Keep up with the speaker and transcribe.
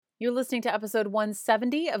You're listening to episode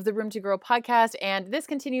 170 of the Room to Grow podcast, and this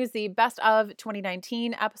continues the best of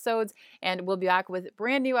 2019 episodes, and we'll be back with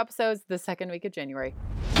brand new episodes the second week of January.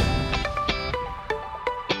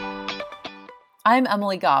 I'm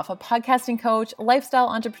Emily Goff, a podcasting coach, lifestyle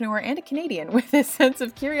entrepreneur, and a Canadian with a sense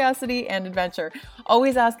of curiosity and adventure,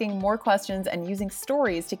 always asking more questions and using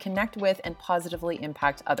stories to connect with and positively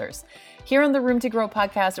impact others. Here on the Room to Grow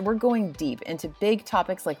podcast, we're going deep into big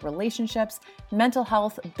topics like relationships, mental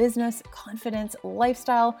health, business, confidence,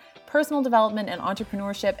 lifestyle, personal development, and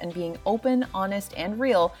entrepreneurship, and being open, honest, and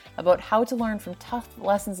real about how to learn from tough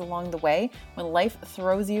lessons along the way when life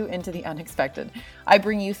throws you into the unexpected. I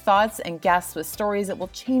bring you thoughts and guests with stories that will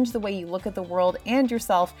change the way you look at the world and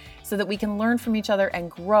yourself so that we can learn from each other and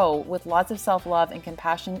grow with lots of self-love and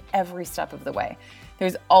compassion every step of the way.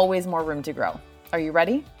 There's always more room to grow. Are you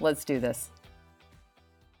ready? Let's do this.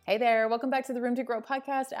 Hey there, welcome back to the Room to Grow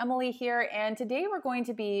podcast. Emily here, and today we're going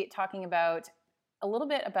to be talking about a little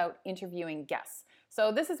bit about interviewing guests.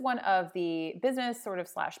 So this is one of the business sort of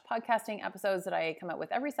 / podcasting episodes that I come out with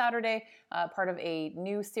every Saturday, part of a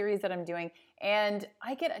new series that I'm doing. And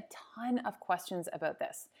I get a ton of questions about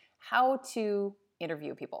this, how to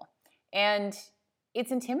interview people. And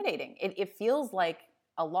it's intimidating. It feels like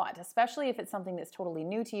a lot, especially if it's something that's totally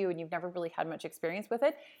new to you and you've never really had much experience with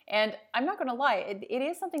it. And I'm not going to lie, it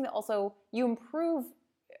is something that also you improve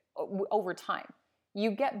over time.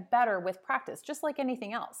 You get better with practice, just like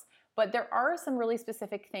anything else. But there are some really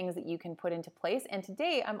specific things that you can put into place. And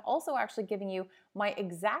today I'm also actually giving you my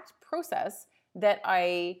exact process that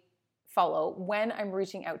I follow when I'm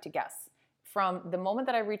reaching out to guests. From the moment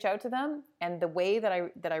that I reach out to them and the way that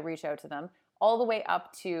I reach out to them, all the way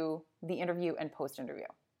up to the interview and post-interview.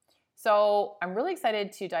 So I'm really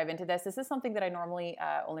excited to dive into this. This is something that I normally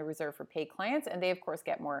only reserve for paid clients, and they of course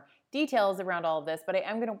get more details around all of this, but I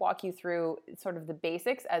am going to walk you through sort of the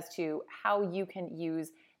basics as to how you can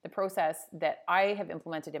use the process that I have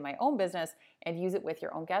implemented in my own business and use it with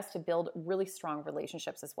your own guests to build really strong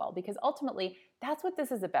relationships as well. Because ultimately, that's what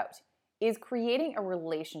this is about, is creating a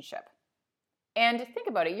relationship. And think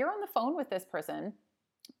about it, you're on the phone with this person,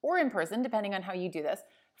 or in person, depending on how you do this,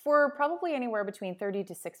 for probably anywhere between 30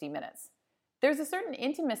 to 60 minutes. There's a certain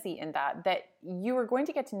intimacy in that you are going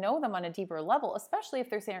to get to know them on a deeper level, especially if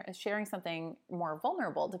they're sharing something more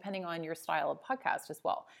vulnerable, depending on your style of podcast as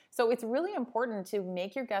well. So it's really important to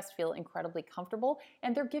make your guests feel incredibly comfortable,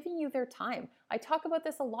 and they're giving you their time. I talk about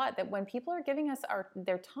this a lot, that when people are giving us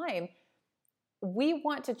their time, we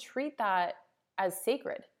want to treat that as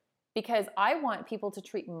sacred, because I want people to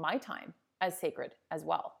treat my time as sacred as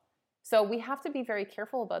well. So we have to be very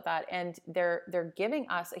careful about that, and they're giving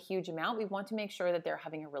us a huge amount. We want to make sure that they're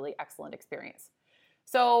having a really excellent experience.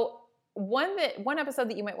 So one episode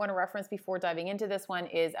that you might want to reference before diving into this one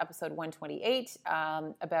is episode 128,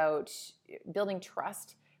 about building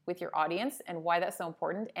trust with your audience and why that's so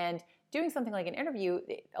important. And doing something like an interview,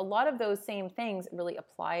 a lot of those same things really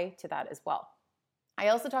apply to that as well. I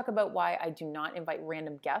also talk about why I do not invite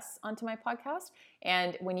random guests onto my podcast.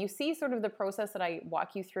 And when you see sort of the process that I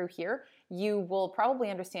walk you through here, you will probably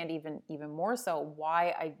understand even more so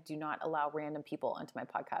why I do not allow random people onto my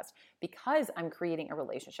podcast, because I'm creating a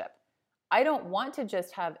relationship. I don't want to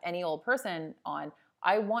just have any old person on.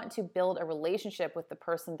 I want to build a relationship with the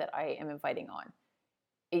person that I am inviting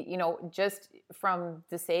on. Just from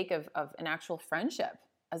the sake of an actual friendship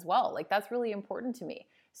as well. Like, that's really important to me.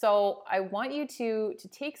 So I want you to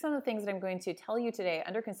take some of the things that I'm going to tell you today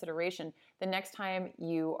under consideration the next time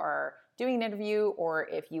you are doing an interview, or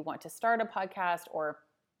if you want to start a podcast, or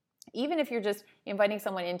even if you're just inviting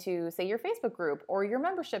someone into, say, your Facebook group or your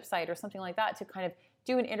membership site or something like that to kind of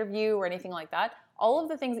do an interview or anything like that. All of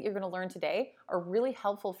the things that you're going to learn today are really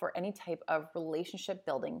helpful for any type of relationship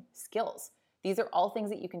building skills. These are all things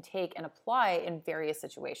that you can take and apply in various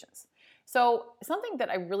situations. So something that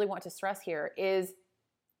I really want to stress here is,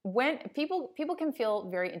 when people can feel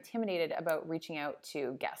very intimidated about reaching out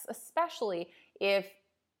to guests, especially if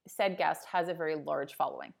said guest has a very large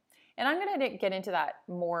following. And I'm going to get into that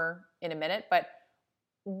more in a minute, but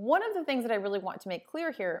one of the things that I really want to make clear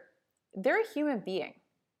here, they're a human being.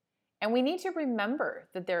 And we need to remember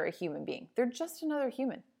that they're a human being. They're just another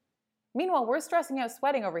human. Meanwhile, we're stressing out,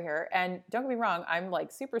 sweating over here, and don't get me wrong, I'm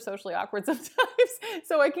like super socially awkward sometimes,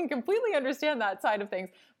 so I can completely understand that side of things.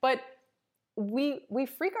 But we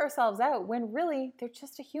freak ourselves out when really they're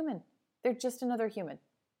just a human. They're just another human.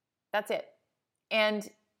 That's it. And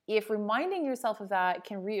if reminding yourself of that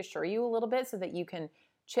can reassure you a little bit so that you can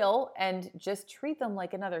chill and just treat them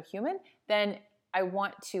like another human, then I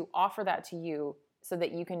want to offer that to you so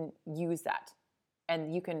that you can use that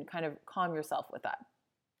and you can kind of calm yourself with that.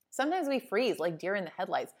 Sometimes we freeze like deer in the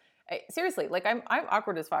headlights. Seriously, like I'm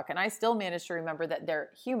awkward as fuck, and I still manage to remember that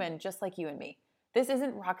they're human just like you and me. This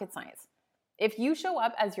isn't rocket science. If you show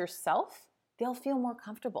up as yourself, they'll feel more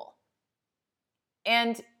comfortable.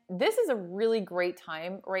 And this is a really great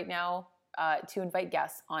time right now to invite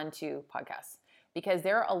guests onto podcasts, because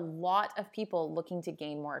there are a lot of people looking to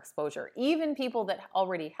gain more exposure, even people that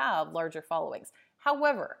already have larger followings.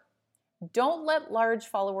 However, don't let large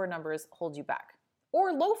follower numbers hold you back,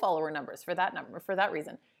 or low follower numbers for that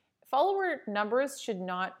reason. Follower numbers should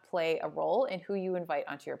not play a role in who you invite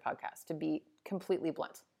onto your podcast, to be completely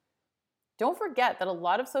blunt. Don't forget that a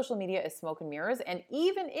lot of social media is smoke and mirrors, and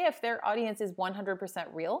even if their audience is 100%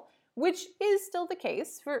 real, which is still the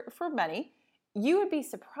case for many, you would be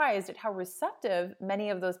surprised at how receptive many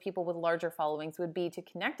of those people with larger followings would be to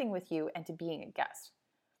connecting with you and to being a guest.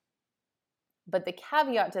 But the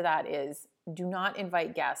caveat to that is, do not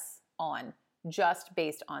invite guests on just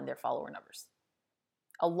based on their follower numbers.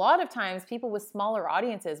 A lot of times, people with smaller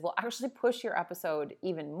audiences will actually push your episode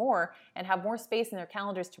even more and have more space in their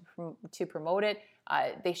calendars to promote it.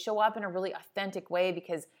 They show up in a really authentic way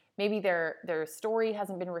because maybe their story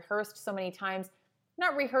hasn't been rehearsed so many times.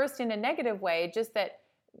 Not rehearsed in a negative way, just that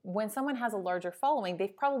when someone has a larger following,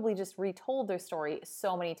 they've probably just retold their story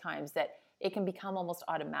so many times that it can become almost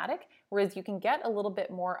automatic, whereas you can get a little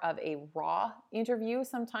bit more of a raw interview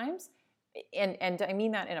sometimes, and I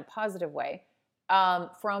mean that in a positive way,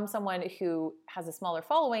 from someone who has a smaller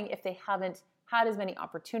following if they haven't had as many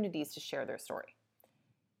opportunities to share their story.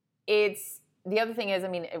 The other thing is, I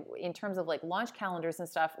mean, in terms of like launch calendars and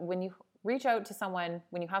stuff, when you reach out to someone,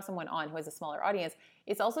 when you have someone on who has a smaller audience,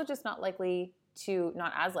 it's also just not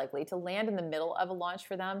as likely to land in the middle of a launch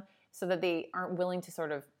for them, so that they aren't willing to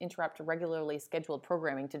sort of interrupt regularly scheduled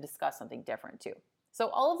programming to discuss something different too. So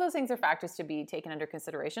all of those things are factors to be taken under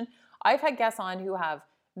consideration. I've had guests on who have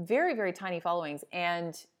very, very tiny followings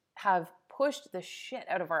and have pushed the shit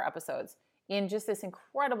out of our episodes in just this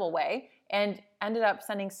incredible way, and ended up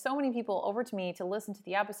sending so many people over to me to listen to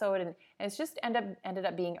the episode, and it's just ended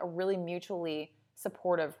up being a really mutually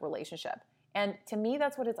supportive relationship. And to me,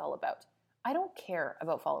 that's what it's all about. I don't care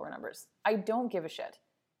about follower numbers. I don't give a shit.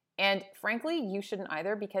 And frankly, you shouldn't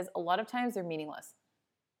either, because a lot of times they're meaningless.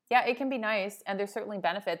 Yeah, it can be nice, and there's certainly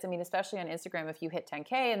benefits. I mean, especially on Instagram, if you hit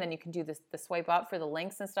 10K and then you can do the swipe up for the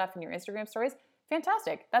links and stuff in your Instagram stories,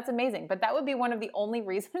 fantastic. That's amazing. But that would be one of the only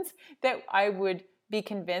reasons that I would be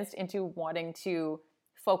convinced into wanting to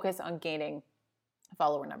focus on gaining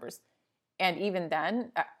follower numbers. And even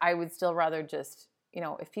then, I would still rather just,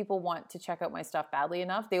 if people want to check out my stuff badly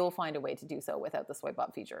enough, they will find a way to do so without the swipe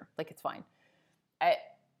up feature. Like, it's fine.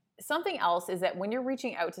 Something else is that when you're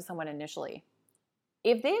reaching out to someone initially,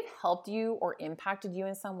 if they've helped you or impacted you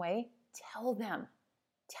in some way, tell them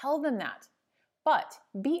that. But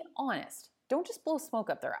be honest. Don't just blow smoke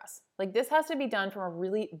up their ass. Like, this has to be done from a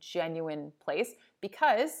really genuine place,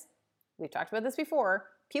 because we've talked about this before,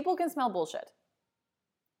 people can smell bullshit.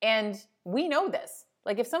 And we know this.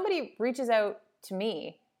 Like, if somebody reaches out to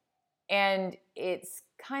me and it's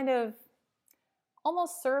kind of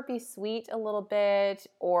almost syrupy sweet a little bit,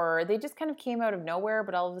 or they just kind of came out of nowhere,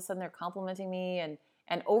 but all of a sudden they're complimenting me and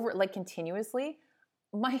over, like, continuously,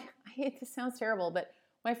 I hate, this sounds terrible, but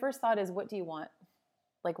my first thought is, what do you want?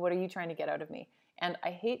 Like, what are you trying to get out of me? And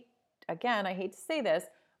I hate to say this,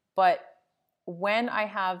 but when I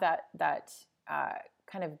have that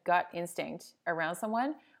kind of gut instinct around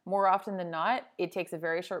someone, more often than not, it takes a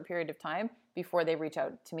very short period of time before they reach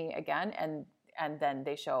out to me again, and then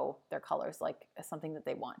they show their colors, like something that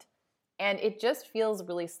they want. And it just feels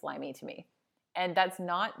really slimy to me. And that's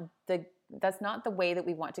not the way that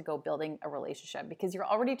we want to go building a relationship, because you're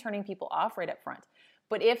already turning people off right up front.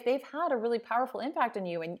 But if they've had a really powerful impact on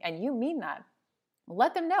you, and you mean that,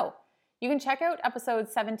 let them know. You can check out episode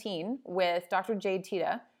 17 with Dr. Jade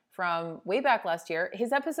Teta from way back last year.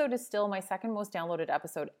 His episode is still my second most downloaded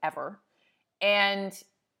episode ever. And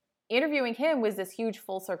interviewing him was this huge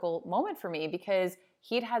full circle moment for me, because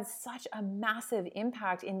he'd had such a massive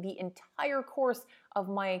impact in the entire course of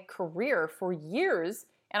my career for years.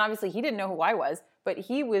 And obviously he didn't know who I was, but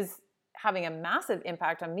he was having a massive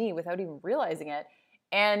impact on me without even realizing it.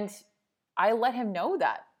 And I let him know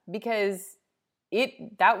that, because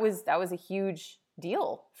that was a huge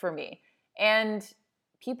deal for me. And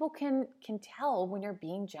people can tell when you're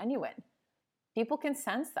being genuine. People can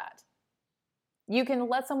sense that. You can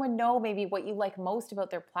let someone know maybe what you like most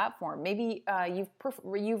about their platform. Maybe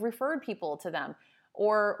you've referred people to them,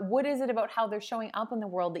 or what is it about how they're showing up in the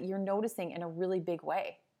world that you're noticing in a really big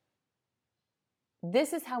way?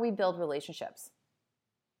 This is how we build relationships.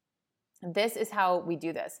 This is how we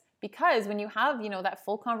do this. Because when you have, that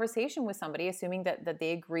full conversation with somebody, assuming that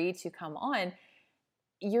they agree to come on,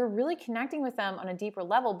 you're really connecting with them on a deeper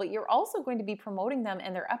level, but you're also going to be promoting them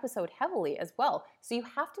and their episode heavily as well. So you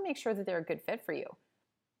have to make sure that they're a good fit for you.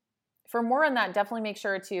 For more on that, definitely make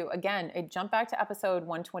sure to, again, jump back to episode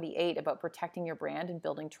 128 about protecting your brand and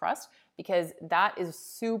building trust, because that is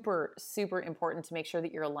super, super important to make sure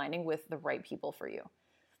that you're aligning with the right people for you.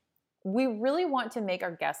 We really want to make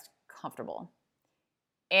our guests comfortable.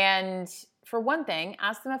 And for one thing,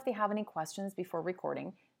 ask them if they have any questions before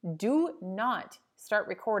recording. Do not start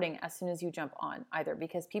recording as soon as you jump on either,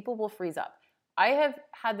 because people will freeze up. I have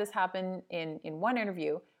had this happen in one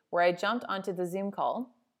interview where I jumped onto the Zoom call.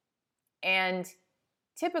 And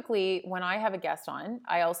typically when I have a guest on,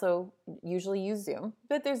 I also usually use Zoom,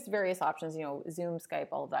 but there's various options, Zoom, Skype,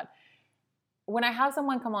 all of that. When I have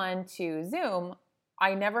someone come on to Zoom,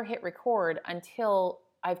 I never hit record until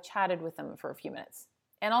I've chatted with them for a few minutes.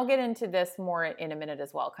 And I'll get into this more in a minute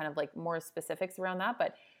as well, kind of like more specifics around that.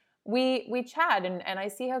 But we chat and I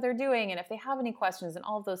see how they're doing and if they have any questions and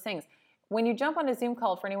all of those things. When you jump on a Zoom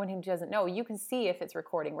call, for anyone who doesn't know, you can see if it's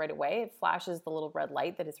recording right away. It flashes the little red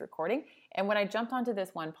light that it's recording. And when I jumped onto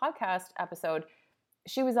this one podcast episode,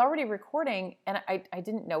 she was already recording and I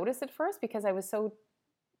didn't notice at first because it was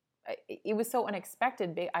so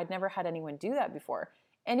unexpected. I'd never had anyone do that before.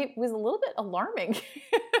 And it was a little bit alarming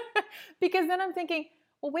because then I'm thinking,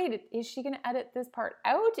 well, wait, is she going to edit this part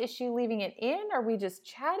out? Is she leaving it in? Are we just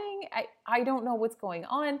chatting? I don't know what's going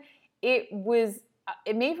on. It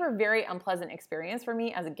made for a very unpleasant experience for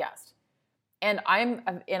me as a guest. And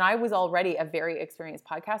I was already a very experienced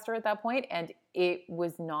podcaster at that point, and it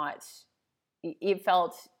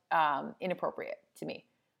felt inappropriate to me.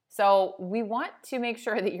 So we want to make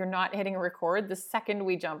sure that you're not hitting record the second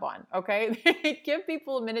we jump on, okay? Give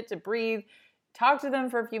people a minute to breathe, talk to them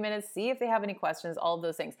for a few minutes, see if they have any questions, all of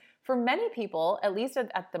those things. For many people, at least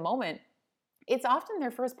at the moment, it's often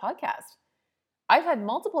their first podcast. I've had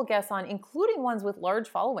multiple guests on, including ones with large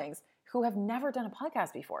followings, who have never done a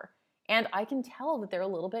podcast before. And I can tell that they're a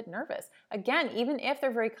little bit nervous. Again, even if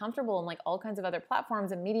they're very comfortable in like all kinds of other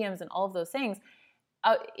platforms and mediums and all of those things,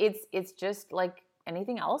 it's just like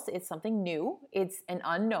anything else. It's something new. It's an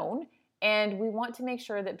unknown. And we want to make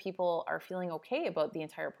sure that people are feeling okay about the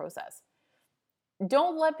entire process.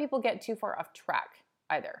 Don't let people get too far off track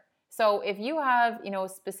either. So if you have,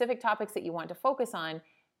 specific topics that you want to focus on,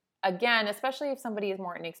 again, especially if somebody is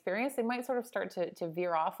more inexperienced, they might sort of start to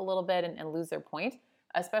veer off a little bit and lose their point,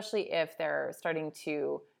 especially if they're starting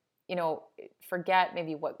to, forget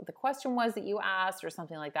maybe what the question was that you asked or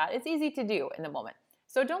something like that. It's easy to do in the moment.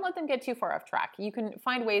 So don't let them get too far off track. You can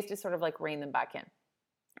find ways to sort of like rein them back in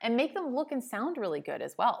and make them look and sound really good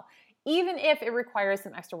as well, even if it requires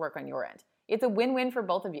some extra work on your end. It's a win-win for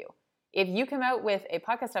both of you. If you come out with a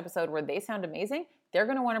podcast episode where they sound amazing, they're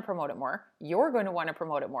going to want to promote it more. You're going to want to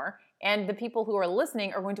promote it more. And the people who are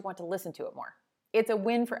listening are going to want to listen to it more. It's a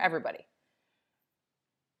win for everybody.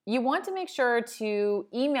 You want to make sure to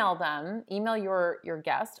email your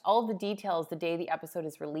guest all of the details the day the episode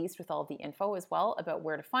is released with all of the info as well about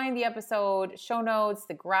where to find the episode, show notes,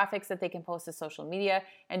 the graphics that they can post to social media.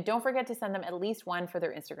 And don't forget to send them at least one for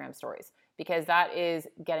their Instagram stories because that is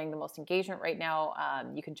getting the most engagement right now.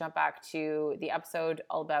 You can jump back to the episode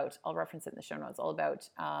I'll reference it in the show notes, all about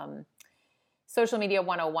social media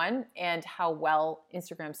 101 and how well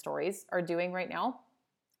Instagram stories are doing right now.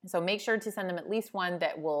 So make sure to send them at least one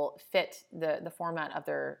that will fit the format of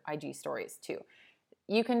their IG stories too.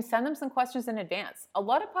 You can send them some questions in advance. A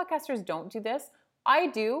lot of podcasters don't do this. I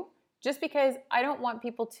do, just because I don't want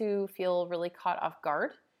people to feel really caught off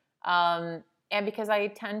guard. And because I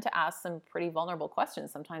tend to ask some pretty vulnerable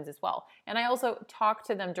questions sometimes as well. And I also talk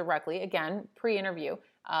to them directly, again, pre-interview,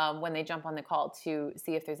 when they jump on the call to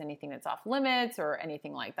see if there's anything that's off limits or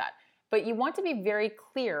anything like that. But you want to be very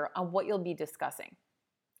clear on what you'll be discussing.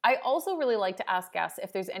 I also really like to ask guests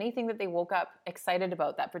if there's anything that they woke up excited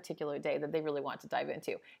about that particular day that they really want to dive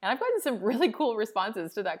into. And I've gotten some really cool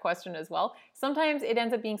responses to that question as well. Sometimes it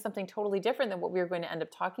ends up being something totally different than what we were going to end up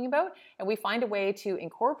talking about, and we find a way to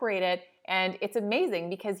incorporate it, and it's amazing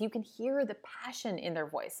because you can hear the passion in their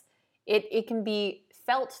voice. It can be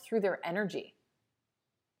felt through their energy.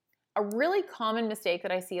 A really common mistake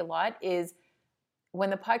that I see a lot is when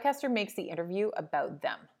the podcaster makes the interview about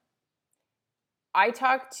them. I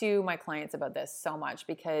talk to my clients about this so much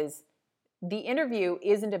because the interview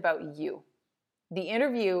isn't about you. The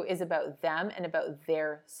interview is about them and about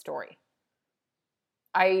their story.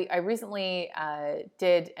 I recently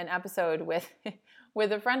did an episode with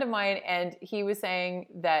with a friend of mine, and he was saying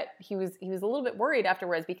that he was a little bit worried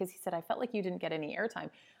afterwards because he said, I felt like you didn't get any airtime.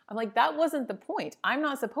 I'm like, that wasn't the point. I'm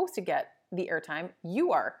not supposed to get the airtime.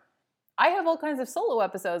 You are. I have all kinds of solo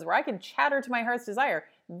episodes where I can chatter to my heart's desire.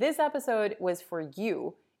 This episode was for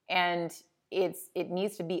you, and it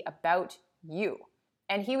needs to be about you.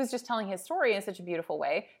 And he was just telling his story in such a beautiful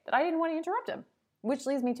way that I didn't want to interrupt him, which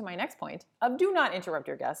leads me to my next point of do not interrupt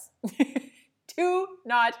your guests. Do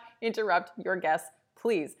not interrupt your guests,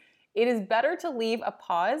 please. It is better to leave a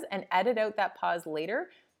pause and edit out that pause later,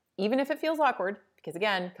 even if it feels awkward, because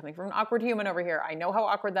again, coming from an awkward human over here, I know how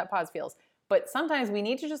awkward that pause feels. But sometimes we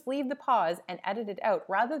need to just leave the pause and edit it out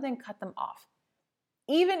rather than cut them off.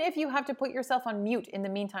 Even if you have to put yourself on mute in the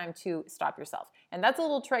meantime to stop yourself. And that's a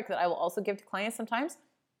little trick that I will also give to clients sometimes.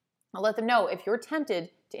 I'll let them know if you're tempted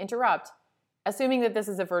to interrupt, assuming that this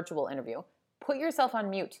is a virtual interview, put yourself on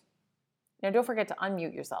mute. Now, don't forget to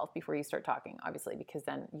unmute yourself before you start talking, obviously, because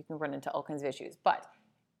then you can run into all kinds of issues. But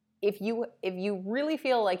if you really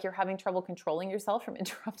feel like you're having trouble controlling yourself from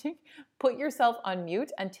interrupting, put yourself on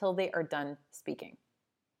mute until they are done speaking.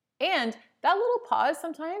 And that little pause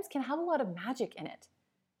sometimes can have a lot of magic in it.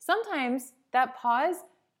 Sometimes that pause,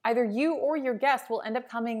 either you or your guest will end up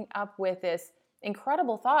coming up with this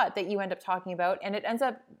incredible thought that you end up talking about, and it ends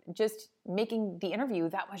up just making the interview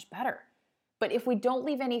that much better. But if we don't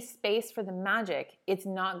leave any space for the magic, it's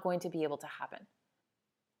not going to be able to happen.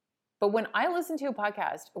 But when I listen to a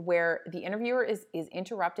podcast where the interviewer is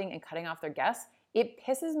interrupting and cutting off their guests, it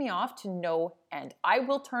pisses me off to no end. I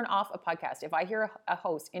will turn off a podcast if I hear a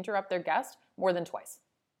host interrupt their guest more than twice.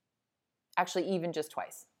 Actually, even just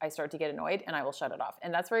twice. I start to get annoyed and I will shut it off.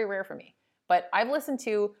 And that's very rare for me. But I've listened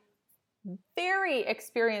to very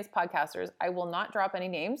experienced podcasters. I will not drop any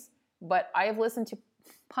names, but I have listened to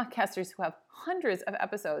podcasters who have hundreds of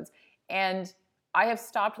episodes, and I have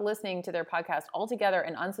stopped listening to their podcast altogether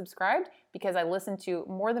and unsubscribed because I listened to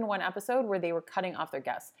more than one episode where they were cutting off their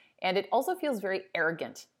guests. And it also feels very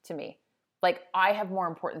arrogant to me. Like I have more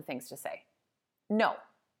important things to say. No,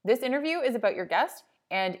 this interview is about your guest,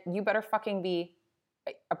 and you better fucking be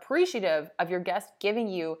appreciative of your guest giving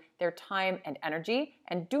you their time and energy,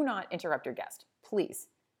 and do not interrupt your guest, please.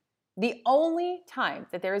 The only time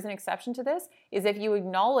that there is an exception to this is if you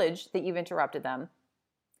acknowledge that you've interrupted them,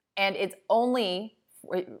 and it's only,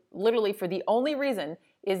 literally for the only reason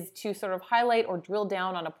is to sort of highlight or drill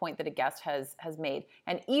down on a point that a guest has made.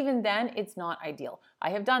 And even then, it's not ideal. I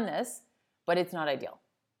have done this, but it's not ideal.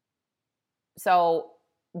 So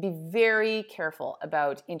be very careful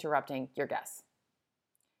about interrupting your guests.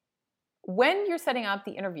 When you're setting up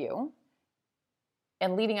the interview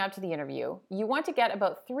and leading up to the interview, you want to get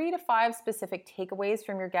about 3 to 5 specific takeaways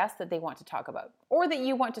from your guests that they want to talk about, or that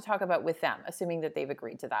you want to talk about with them, assuming that they've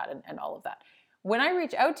agreed to that and all of that. When I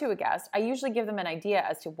reach out to a guest, I usually give them an idea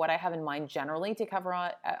as to what I have in mind generally to cover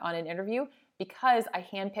on an interview, because I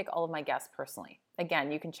handpick all of my guests personally.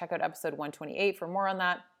 Again, you can check out episode 128 for more on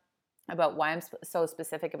that, about why I'm so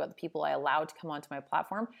specific about the people I allow to come onto my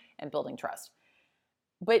platform and building trust.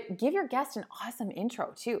 But give your guest an awesome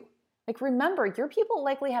intro too. Like, remember, your people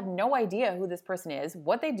likely have no idea who this person is,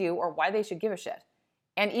 what they do, or why they should give a shit.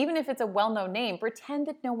 And even if it's a well-known name, pretend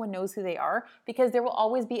that no one knows who they are, because there will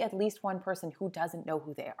always be at least one person who doesn't know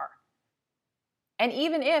who they are. And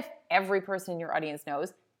even if every person in your audience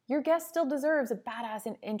knows, your guest still deserves a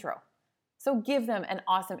badass intro. So give them an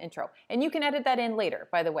awesome intro. And you can edit that in later,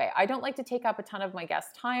 by the way. I don't like to take up a ton of my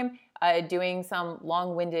guests' time doing some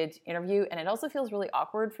long-winded interview, and it also feels really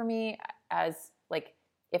awkward for me as, like,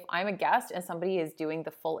 if I'm a guest and somebody is doing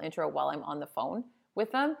the full intro while I'm on the phone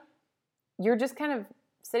with them, you're just kind of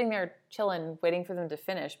sitting there chilling, waiting for them to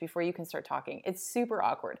finish before you can start talking. It's super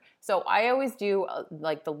awkward. So I always do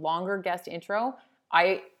like the longer guest intro.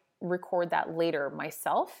 I record that later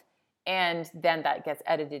myself, and then that gets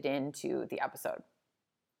edited into the episode.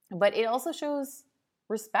 But it also shows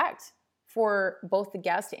respect for both the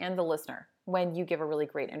guest and the listener when you give a really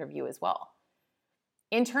great interview as well.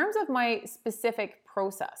 In terms of my specific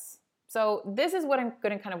process, so this is what I'm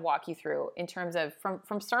going to kind of walk you through in terms of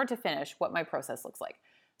from start to finish what my process looks like.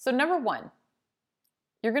 So number one,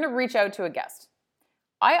 you're going to reach out to a guest.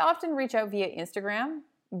 I often reach out via Instagram,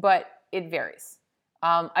 but it varies.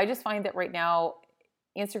 I just find that right now,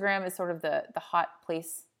 Instagram is sort of the hot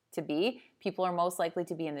place to be. People are most likely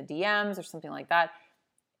to be in the DMs or something like that.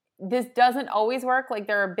 This doesn't always work. Like,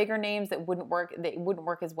 there are bigger names that wouldn't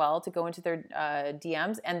work as well to go into their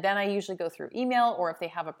DMs. And then I usually go through email, or if they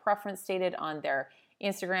have a preference stated on their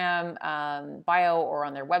Instagram bio or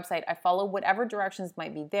on their website, I follow whatever directions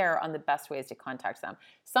might be there on the best ways to contact them.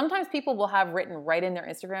 Sometimes people will have written right in their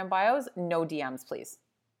Instagram bios, no DMs, please.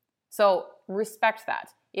 So respect that.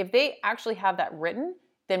 If they actually have that written,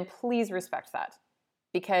 then please respect that,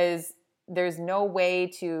 because there's no way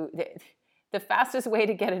to, the fastest way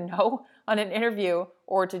to get a no on an interview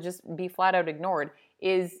or to just be flat out ignored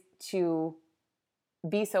is to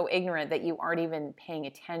be so ignorant that you aren't even paying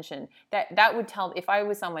attention. That would tell, if I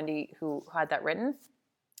was somebody who had that written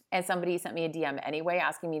and somebody sent me a DM anyway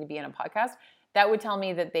asking me to be in a podcast, that would tell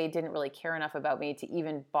me that they didn't really care enough about me to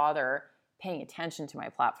even bother paying attention to my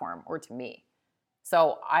platform or to me.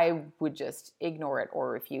 So I would just ignore it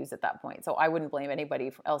or refuse at that point. So I wouldn't blame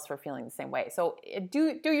anybody else for feeling the same way. So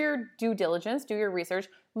do your due diligence, do your research.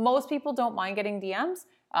 Most people don't mind getting DMs,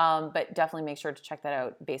 but definitely make sure to check that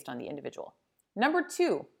out based on the individual. Number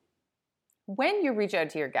 2, when you reach out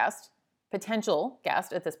to your guest, potential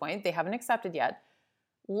guest at this point, they haven't accepted yet,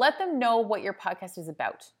 let them know what your podcast is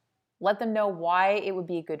about. Let them know why it would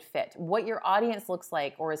be a good fit, what your audience looks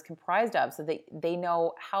like or is comprised of, so that they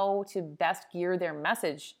know how to best gear their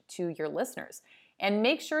message to your listeners. And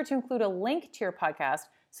make sure to include a link to your podcast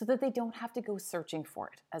so that they don't have to go searching for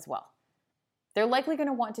it as well. They're likely going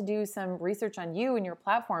to want to do some research on you and your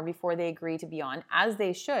platform before they agree to be on, as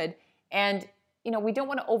they should. And we don't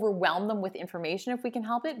want to overwhelm them with information if we can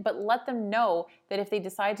help it, but let them know that if they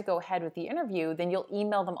decide to go ahead with the interview, then you'll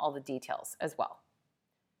email them all the details as well.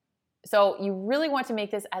 So you really want to make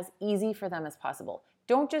this as easy for them as possible.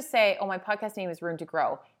 Don't just say, oh, my podcast name is Room to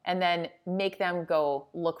Grow, and then make them go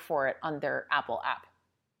look for it on their Apple app.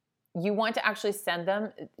 You want to actually send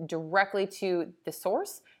them directly to the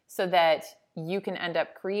source so that you can end up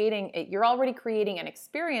you're already creating an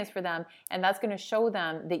experience for them, and that's going to show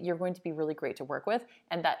them that you're going to be really great to work with,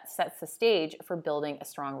 and that sets the stage for building a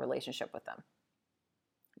strong relationship with them.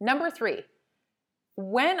 Number 3,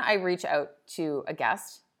 when I reach out to a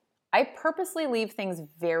guest, I purposely leave things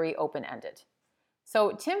very open-ended.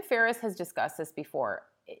 So Tim Ferriss has discussed this before,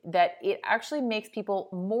 that it actually makes people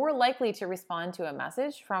more likely to respond to a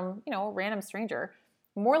message from, a random stranger,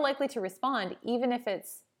 more likely to respond even if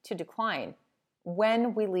it's to decline,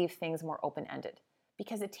 when we leave things more open-ended,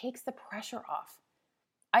 because it takes the pressure off.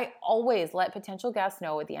 I always let potential guests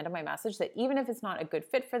know at the end of my message that even if it's not a good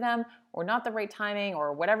fit for them or not the right timing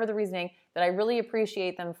or whatever the reasoning, that I really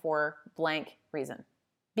appreciate them for blank reason.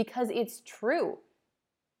 Because it's true.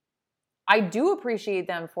 I do appreciate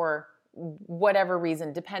them for whatever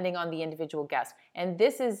reason, depending on the individual guest. And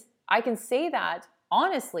I can say that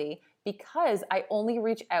honestly because I only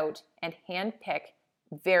reach out and handpick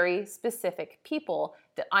very specific people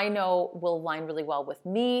that I know will align really well with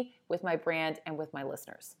me, with my brand, and with my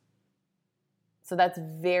listeners. So that's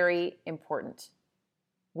very important.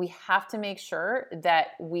 We have to make sure that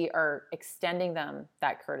we are extending them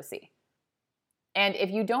that courtesy. And if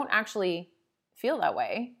you don't actually feel that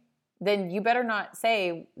way, then you better not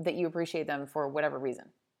say that you appreciate them for whatever reason.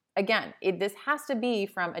 Again, this has to be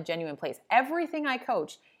from a genuine place. Everything I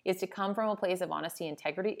coach is to come from a place of honesty,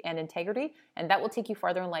 integrity, and that will take you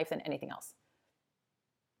farther in life than anything else.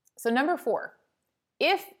 So number 4,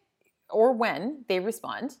 if or when they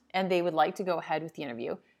respond and they would like to go ahead with the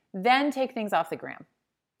interview, then take things off the gram.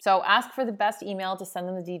 So ask for the best email to send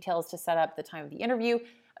them the details to set up the time of the interview.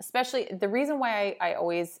 Especially, the reason why I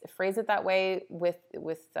always phrase it that way with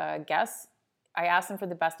guests, I ask them for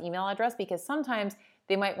the best email address, because sometimes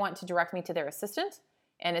they might want to direct me to their assistant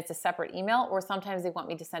and it's a separate email, or sometimes they want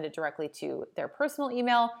me to send it directly to their personal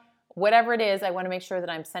email. Whatever it is, I want to make sure that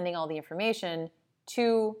I'm sending all the information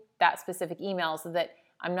to that specific email so that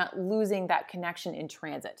I'm not losing that connection in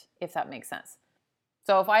transit, if that makes sense.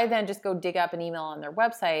 So if I then just go dig up an email on their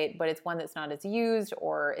website, but it's one that's not as used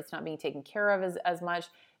or it's not being taken care of as much,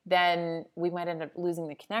 then we might end up losing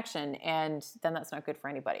the connection, and then that's not good for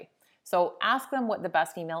anybody. So ask them what the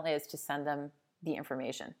best email is to send them the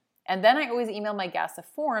information. And then I always email my guests a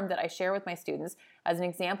form that I share with my students as an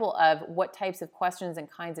example of what types of questions and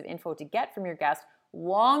kinds of info to get from your guest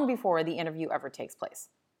long before the interview ever takes place,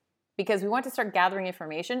 because we want to start gathering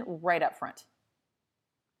information right up front.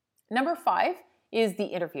 Number 5 is the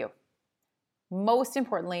interview. Most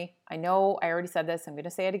importantly, I know I already said this, I'm going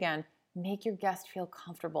to say it again, make your guest feel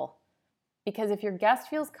comfortable. Because if your guest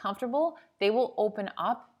feels comfortable, they will open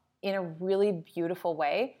up in a really beautiful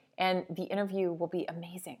way, and the interview will be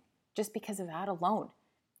amazing just because of that alone.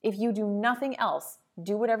 If you do nothing else,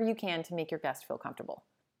 do whatever you can to make your guest feel comfortable.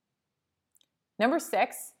 Number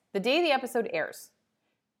 6, the day the episode airs,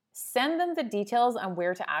 send them the details on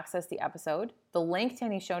where to access the episode, the link to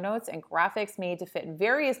any show notes, and graphics made to fit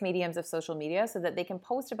various mediums of social media so that they can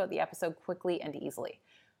post about the episode quickly and easily.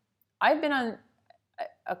 I've been on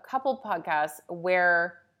a couple podcasts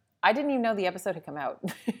where I didn't even know the episode had come out.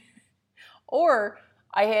 Or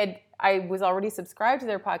I I was already subscribed to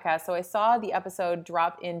their podcast. So I saw the episode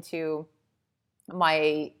drop into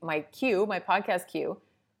my queue, my podcast queue.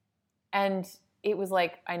 And it was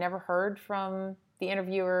like, I never heard from the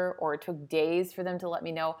interviewer, or it took days for them to let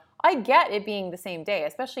me know. I get it being the same day,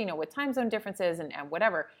 especially, with time zone differences and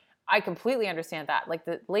whatever. I completely understand that, like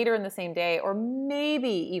later in the same day, or maybe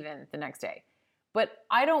even the next day. But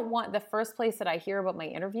I don't want the first place that I hear about my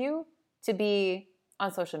interview to be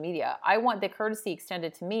on social media. I want the courtesy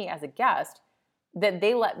extended to me as a guest that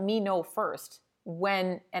they let me know first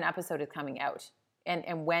when an episode is coming out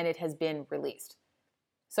and when it has been released.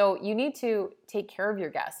 So you need to take care of your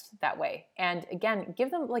guests that way. And again,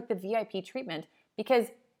 give them like the VIP treatment, because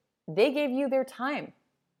they gave you their time.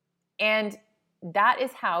 And that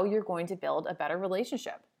is how you're going to build a better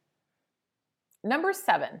relationship. Number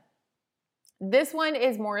 7. This one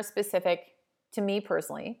is more specific to me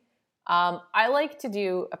personally. I like to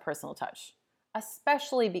do a personal touch,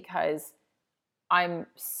 especially because I'm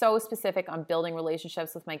so specific on building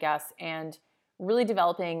relationships with my guests and really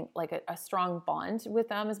developing like a strong bond with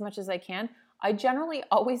them as much as I can. I generally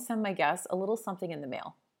always send my guests a little something in the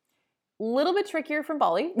mail. A little bit trickier from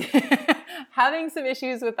Bali, having some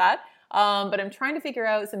issues with that. But I'm trying to figure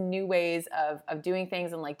out some new ways of doing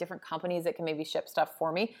things, and like different companies that can maybe ship stuff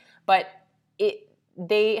for me. But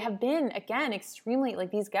they have been, again, extremely,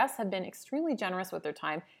 like these guests have been extremely generous with their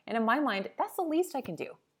time. And in my mind, that's the least I can do.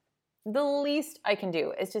 The least I can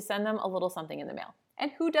do is to send them a little something in the mail.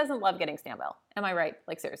 And who doesn't love getting snail mail? Am I right?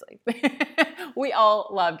 Like, seriously. We all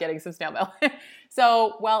love getting some snail mail.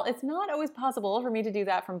 So while it's not always possible for me to do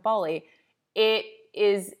that from Bali,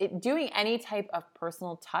 doing any type of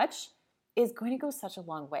personal touch is going to go such a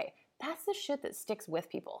long way. That's the shit that sticks with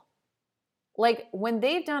people. Like when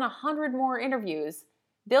they've done 100 more interviews,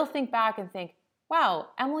 they'll think back and think, wow,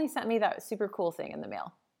 Emily sent me that super cool thing in the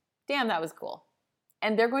mail. Damn, that was cool.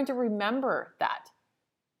 And they're going to remember that.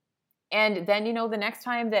 And then, the next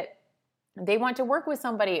time that they want to work with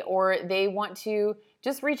somebody, or they want to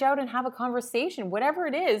just reach out and have a conversation, whatever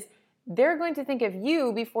it is, they're going to think of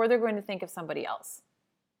you before they're going to think of somebody else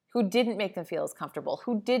who didn't make them feel as comfortable,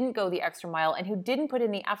 who didn't go the extra mile, and who didn't put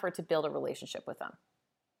in the effort to build a relationship with them.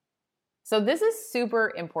 So this is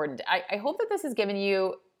super important. I hope that this has given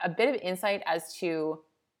you a bit of insight as to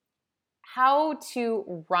how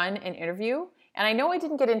to run an interview. And I know I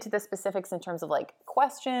didn't get into the specifics in terms of like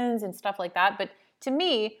questions and stuff like that, but to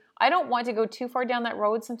me, I don't want to go too far down that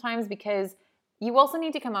road sometimes, because you also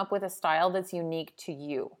need to come up with a style that's unique to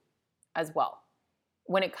you as well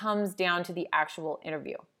when it comes down to the actual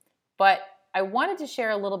interview. But I wanted to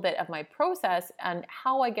share a little bit of my process and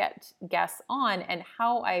how I get guests on and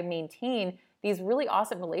how I maintain these really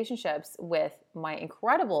awesome relationships with my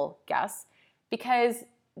incredible guests, because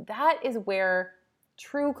that is where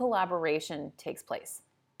true collaboration takes place.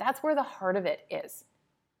 That's where the heart of it is.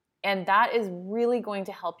 And that is really going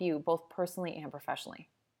to help you both personally and professionally.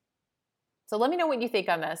 So let me know what you think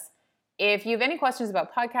on this. If you have any questions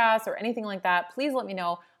about podcasts or anything like that, please let me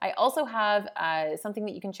know. I also have something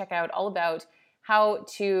that you can check out all about how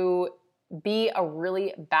to be a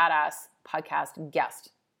really badass podcast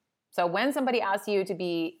guest. So when somebody asks you to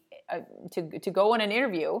be to go on an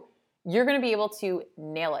interview, you're going to be able to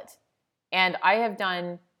nail it. And I have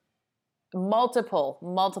done multiple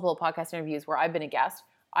podcast interviews where I've been a guest.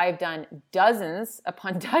 I've done dozens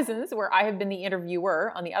upon dozens where I have been the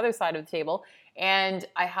interviewer on the other side of the table. And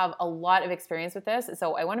I have a lot of experience with this.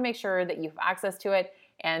 So I want to make sure that you have access to it,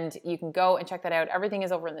 and you can go and check that out. Everything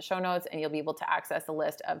is over in the show notes, and you'll be able to access the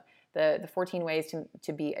list of the 14 ways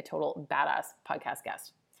to be a total badass podcast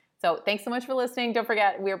guest. So thanks so much for listening. Don't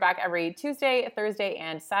forget, we're back every Tuesday, Thursday,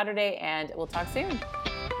 and Saturday, and we'll talk soon.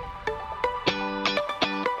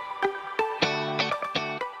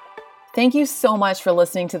 Thank you so much for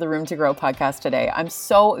listening to the Room to Grow podcast today. I'm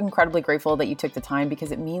so incredibly grateful that you took the time,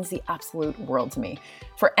 because it means the absolute world to me.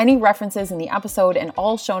 For any references in the episode and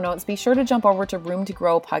all show notes, be sure to jump over to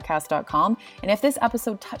roomtogrowpodcast.com. And if this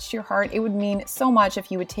episode touched your heart, it would mean so much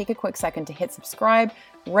if you would take a quick second to hit subscribe,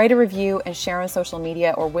 write a review, and share on social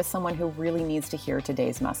media or with someone who really needs to hear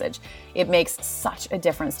today's message. It makes such a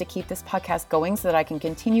difference to keep this podcast going so that I can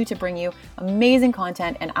continue to bring you amazing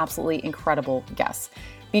content and absolutely incredible guests.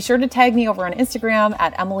 Be sure to tag me over on Instagram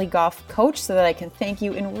at Emily Goff Coach so that I can thank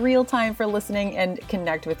you in real time for listening and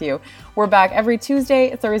connect with you. We're back every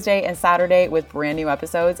Tuesday, Thursday, and Saturday with brand new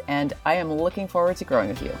episodes, and I am looking forward to growing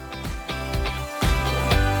with you.